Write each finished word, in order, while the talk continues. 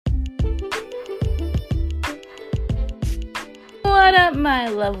up, my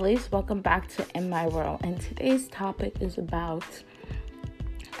lovelies? Welcome back to In My World. And today's topic is about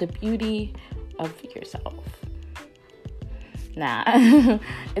the beauty of yourself.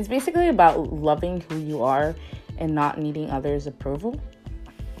 It's basically about loving who you are and not needing others' approval.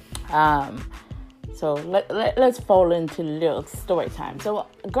 So let's fall into a little story time. So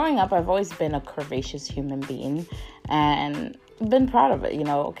growing up, I've always been a curvaceous human being and been proud of it.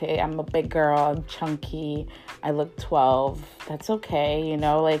 Okay, I'm a big girl, I'm chunky, I look 12. That's okay,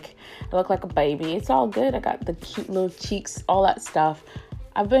 I look like a baby. It's all good. I got the cute little cheeks, all that stuff.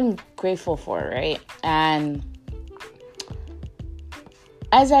 I've been grateful for it, right? And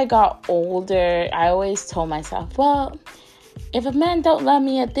as I got older, I always told myself, well, if a man don't love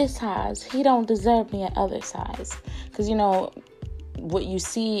me at this size, he don't deserve me at other size. Because, what you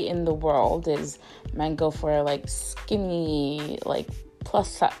see in the world is men go for, skinny, plus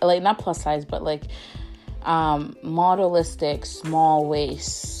size, not plus size, but, modelistic, small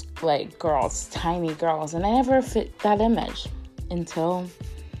waist, girls, tiny girls. And I never fit that image until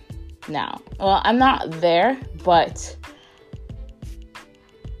now. Well, I'm not there, but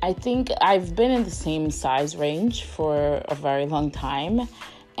I think I've been in the same size range for a very long time,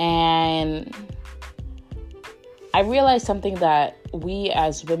 and I realized something that we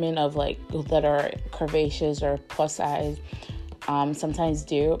as women of that are curvaceous or plus size sometimes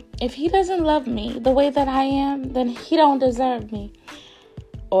do. If he doesn't love me the way that I am, then he don't deserve me.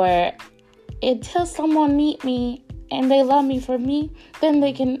 Or until someone meet me and they love me for me, then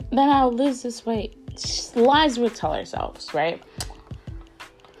I'll lose this weight. Just lies we tell ourselves, right?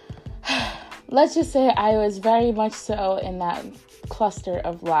 Let's just say I was very much so in that cluster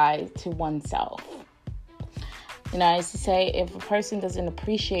of lies to oneself. I used to say, if a person doesn't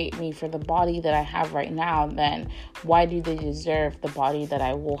appreciate me for the body that I have right now, then why do they deserve the body that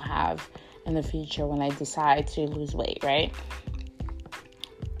I will have in the future when I decide to lose weight, right?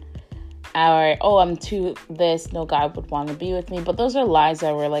 Or, I'm too this, no guy would want to be with me. But those are lies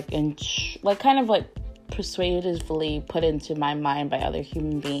that were persuasively put into my mind by other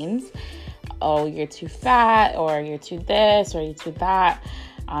human beings. Oh, you're too fat, or you're too this, or you're too that.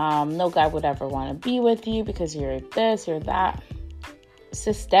 No guy would ever want to be with you because you're this or that.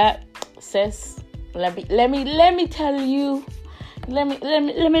 Sis, let me tell you. Let me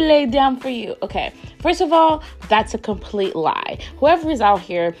lay it down for you. Okay, first of all, that's a complete lie. Whoever is out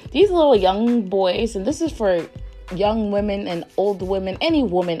here, these little young boys, and this is for young women and old women, any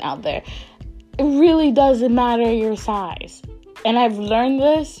woman out there, it really doesn't matter your size. And I've learned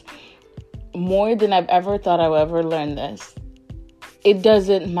this more than I've ever thought I would ever learn this. It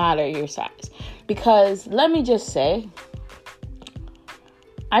doesn't matter your size. Because let me just say,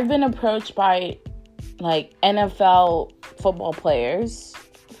 I've been approached by NFL football players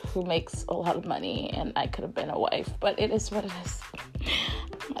who makes a lot of money, and I could have been a wife, but it is what it is.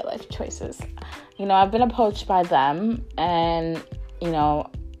 My life choices. I've been approached by them, and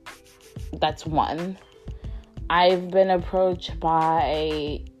that's one. I've been approached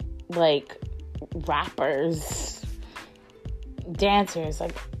by rappers, dancers,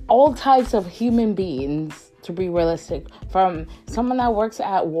 all types of human beings, to be realistic, from someone that works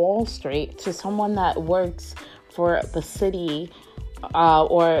at Wall Street to someone that works for the city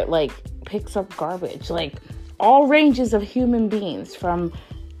or picks up garbage, all ranges of human beings, from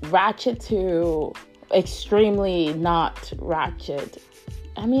ratchet to extremely not ratchet.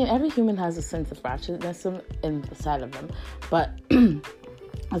 I mean, every human has a sense of ratchetness inside of them, but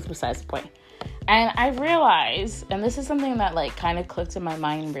that's besides the point. And I realized, and this is something that kind of clicked in my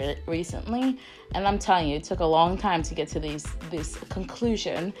mind recently, and I'm telling you, it took a long time to get to this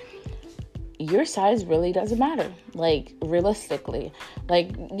conclusion. Your size really doesn't matter. Realistically,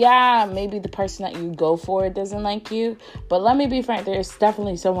 yeah, maybe the person that you go for doesn't like you, but let me be frank, there's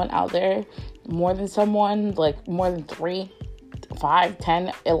definitely someone out there, more than someone, more than 3, 5,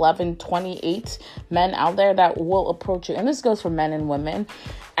 10, 11, 28 men out there that will approach you. And this goes for men and women.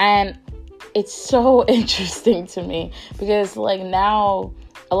 And it's so interesting to me because now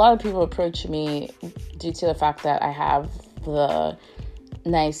a lot of people approach me due to the fact that I have the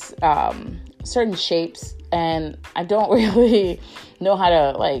nice certain shapes, and I don't really know how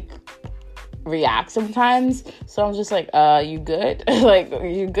to react sometimes. So I'm just you good?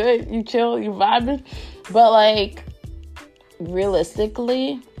 You good? You chill? You vibing? But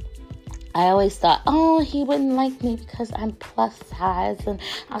realistically, I always thought, he wouldn't like me because I'm plus size and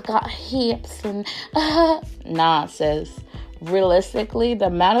I got hips and nah, sis. Realistically, the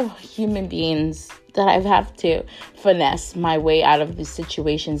amount of human beings that I've had to finesse my way out of the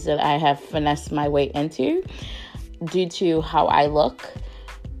situations that I have finessed my way into due to how I look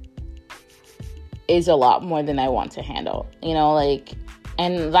is a lot more than I want to handle, you know, like,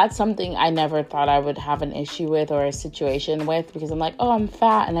 and that's something I never thought I would have an issue with or a situation with, because I'm like, oh, I'm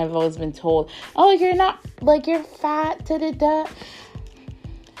fat, and I've always been told, oh, you're not, like, you're fat, da-da-da.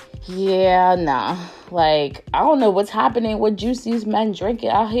 Yeah, nah. Like, I don't know what's happening, what juice these men drinking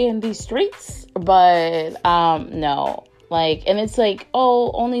out here in these streets, but, no. Like, and it's like,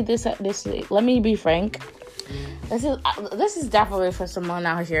 oh, only this, let me be frank. This is definitely for someone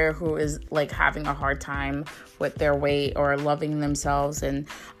out here who is, like, having a hard time with their weight or loving themselves, and,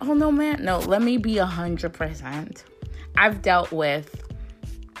 oh, no, man, no, let me be 100%. I've dealt with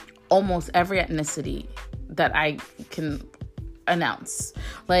almost every ethnicity that I can announce,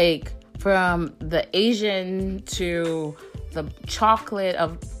 like, from the Asian to the chocolate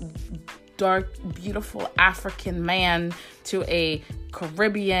of dark, beautiful African man to a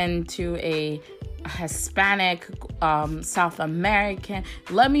Caribbean to a Hispanic, South American.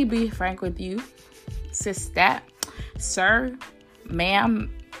 Let me be frank with you, sister, sir,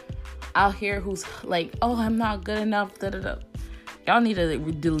 ma'am, out here who's like, oh, I'm not good enough, da-da-da. Y'all need to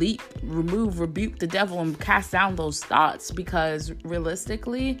delete, remove, rebuke the devil and cast down those thoughts, because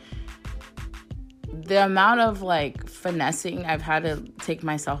realistically, the amount of, like, finessing I've had to take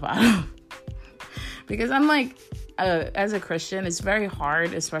myself out of, because I'm like, as a Christian, it's very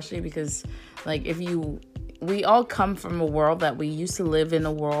hard, especially because, like, we all come from a world that we used to live in,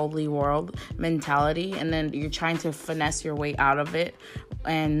 a worldly world mentality, and then you're trying to finesse your way out of it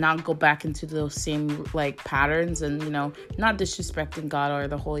and not go back into those same, like, patterns, and, you know, not disrespecting God or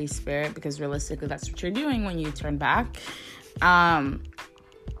the Holy Spirit, because realistically that's what you're doing when you turn back, and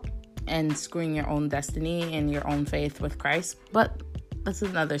screwing your own destiny and your own faith with Christ. But that's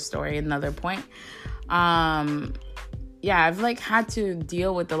another story, another point. Yeah, I've, like, had to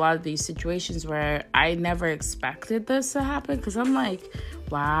deal with a lot of these situations where I never expected this to happen, because I'm like,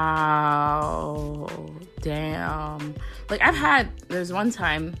 wow, damn. Like, there's one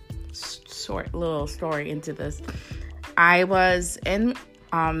time, short little story into this. I was in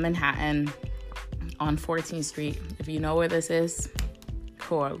Manhattan on 14th Street. If you know where this is,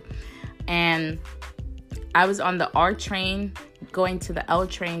 cool. And I was on the R train going to the L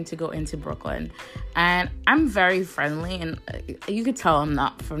train to go into Brooklyn. And I'm very friendly, and you could tell I'm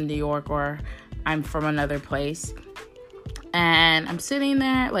not from New York or I'm from another place. And I'm sitting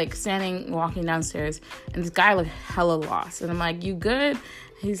there, like, walking downstairs, and this guy looked hella lost. And I'm like, you good?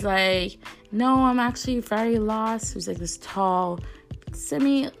 He's like, no, I'm actually very lost. He's like this tall,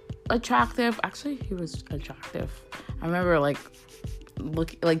 semi-attractive. Actually, he was attractive. I remember, like,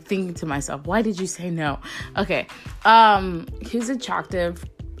 thinking to myself, why did you say no? Okay. He was attractive,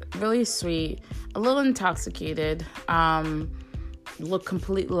 really sweet, a little intoxicated, looked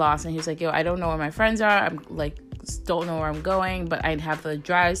completely lost. And he was like, yo, I don't know where my friends are. I'm like, don't know where I'm going, but I'd have the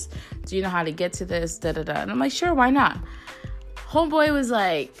address. Do you know how to get to this? Da-da-da. And I'm like, sure, why not? Homeboy was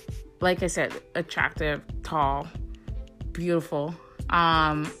like I said, attractive, tall, beautiful.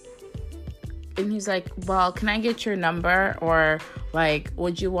 And he's like, well, can I get your number? Or, like,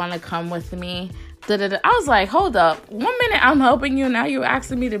 would you want to come with me? Da-da-da. I was like, hold up. 1 minute I'm helping you, now you're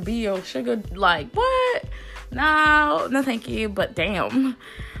asking me to be your sugar. Like, what? No, thank you. But damn.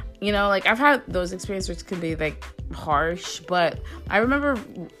 You know, like, I've had those experiences which can be, like, harsh. But I remember,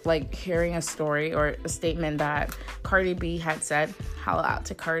 like, hearing a story or a statement that Cardi B had said. Holla out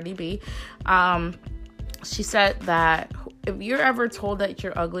to Cardi B. She said that if you're ever told that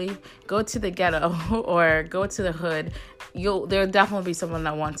you're ugly, go to the ghetto or go to the hood. There'll definitely be someone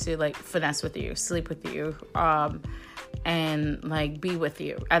that wants to, like, finesse with you, sleep with you, and, like, be with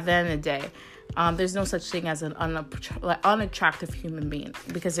you. At the end of the day, there's no such thing as an unattractive human being,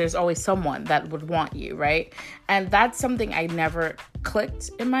 because there's always someone that would want you, right? And that's something I never clicked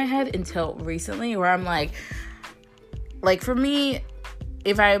in my head until recently, where I'm like, for me,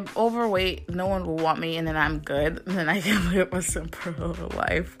 if I'm overweight, no one will want me, and then I'm good, and then I can live a simple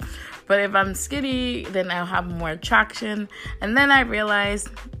life. But if I'm skinny, then I'll have more attraction. And then I realized,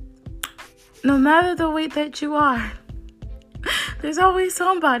 no matter the weight that you are, there's always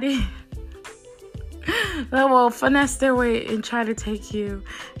somebody that will finesse their way and try to take you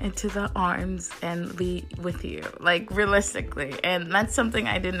into the arms and be with you, like, realistically. And that's something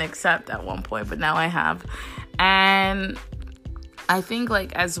I didn't accept at one point, but now I have. And I think,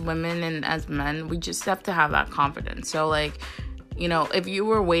 like, as women and as men, we just have to have that confidence. So, like, you know, if you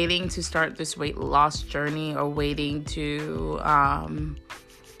were waiting to start this weight loss journey, or waiting to,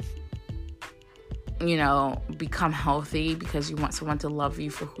 you know, become healthy because you want someone to love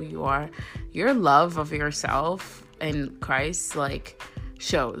you for who you are, your love of yourself in Christ, like,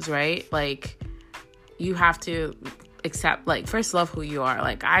 shows, right? Like, you have to accept, like, first love who you are.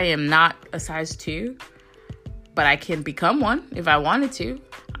 Like, I am not a size 2, but I can become one if I wanted to.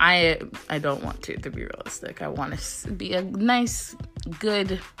 I don't want to be realistic. I want to be a nice,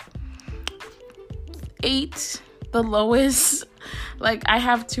 good 8, the lowest. Like, I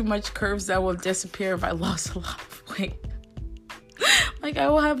have too much curves that will disappear if I lost a lot of weight. Like, I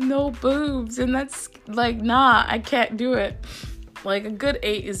will have no boobs, and that's, like, nah, I can't do it. Like, a good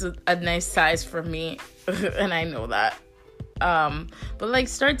 8 is a nice size for me, and I know that. But, like,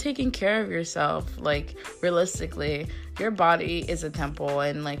 start taking care of yourself. Like, realistically, your body is a temple,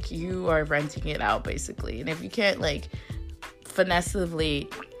 and, like, you are renting it out, basically. And if you can't, like, finesse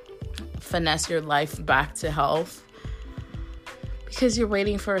your life back to health because you're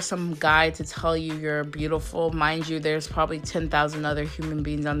waiting for some guy to tell you you're beautiful, mind you, there's probably 10,000 other human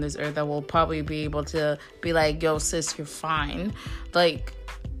beings on this earth that will probably be able to be like, yo, sis, you're fine. Like,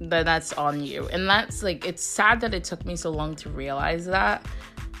 then that's on you. And that's, like, it's sad that it took me so long to realize that.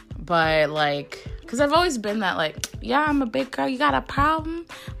 But, like, because I've always been that, like, yeah, I'm a big girl, you got a problem?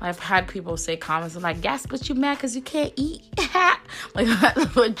 I've had people say comments, I'm like, yes, but you mad because you can't eat? Like,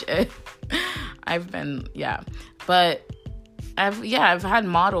 that's legit. I've been, yeah. But I've had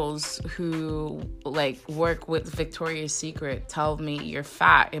models who, like, work with Victoria's Secret tell me you're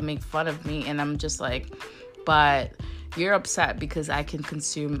fat and make fun of me, and I'm just like, but you're upset because I can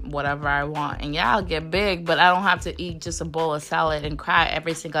consume whatever I want, and yeah, I'll get big, but I don't have to eat just a bowl of salad and cry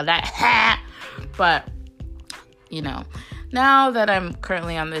every single day. But, you know, now that I'm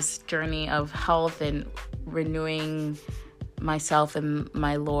currently on this journey of health and renewing myself and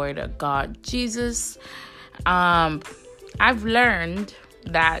my Lord God Jesus, I've learned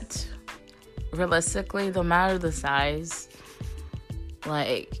that realistically, no matter the size,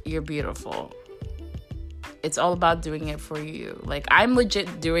 like, you're beautiful. It's all about doing it for you. Like, I'm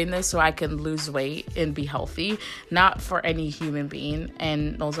legit doing this so I can lose weight and be healthy, not for any human being.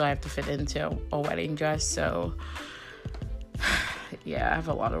 And also I have to fit into a wedding dress. So, yeah, I have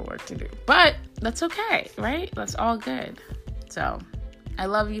a lot of work to do. But that's okay, right? That's all good. So, I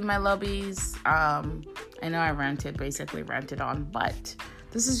love you, my lovies. I know I ranted on, but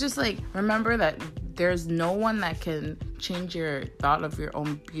this is just, like, remember that there's no one that can change your thought of your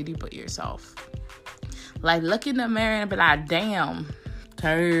own beauty but yourself. Like, look in the mirror and be like, damn,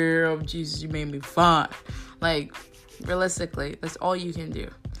 Jesus, you made me fine. Like, realistically, that's all you can do.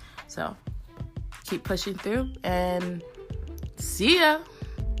 So, keep pushing through and see ya.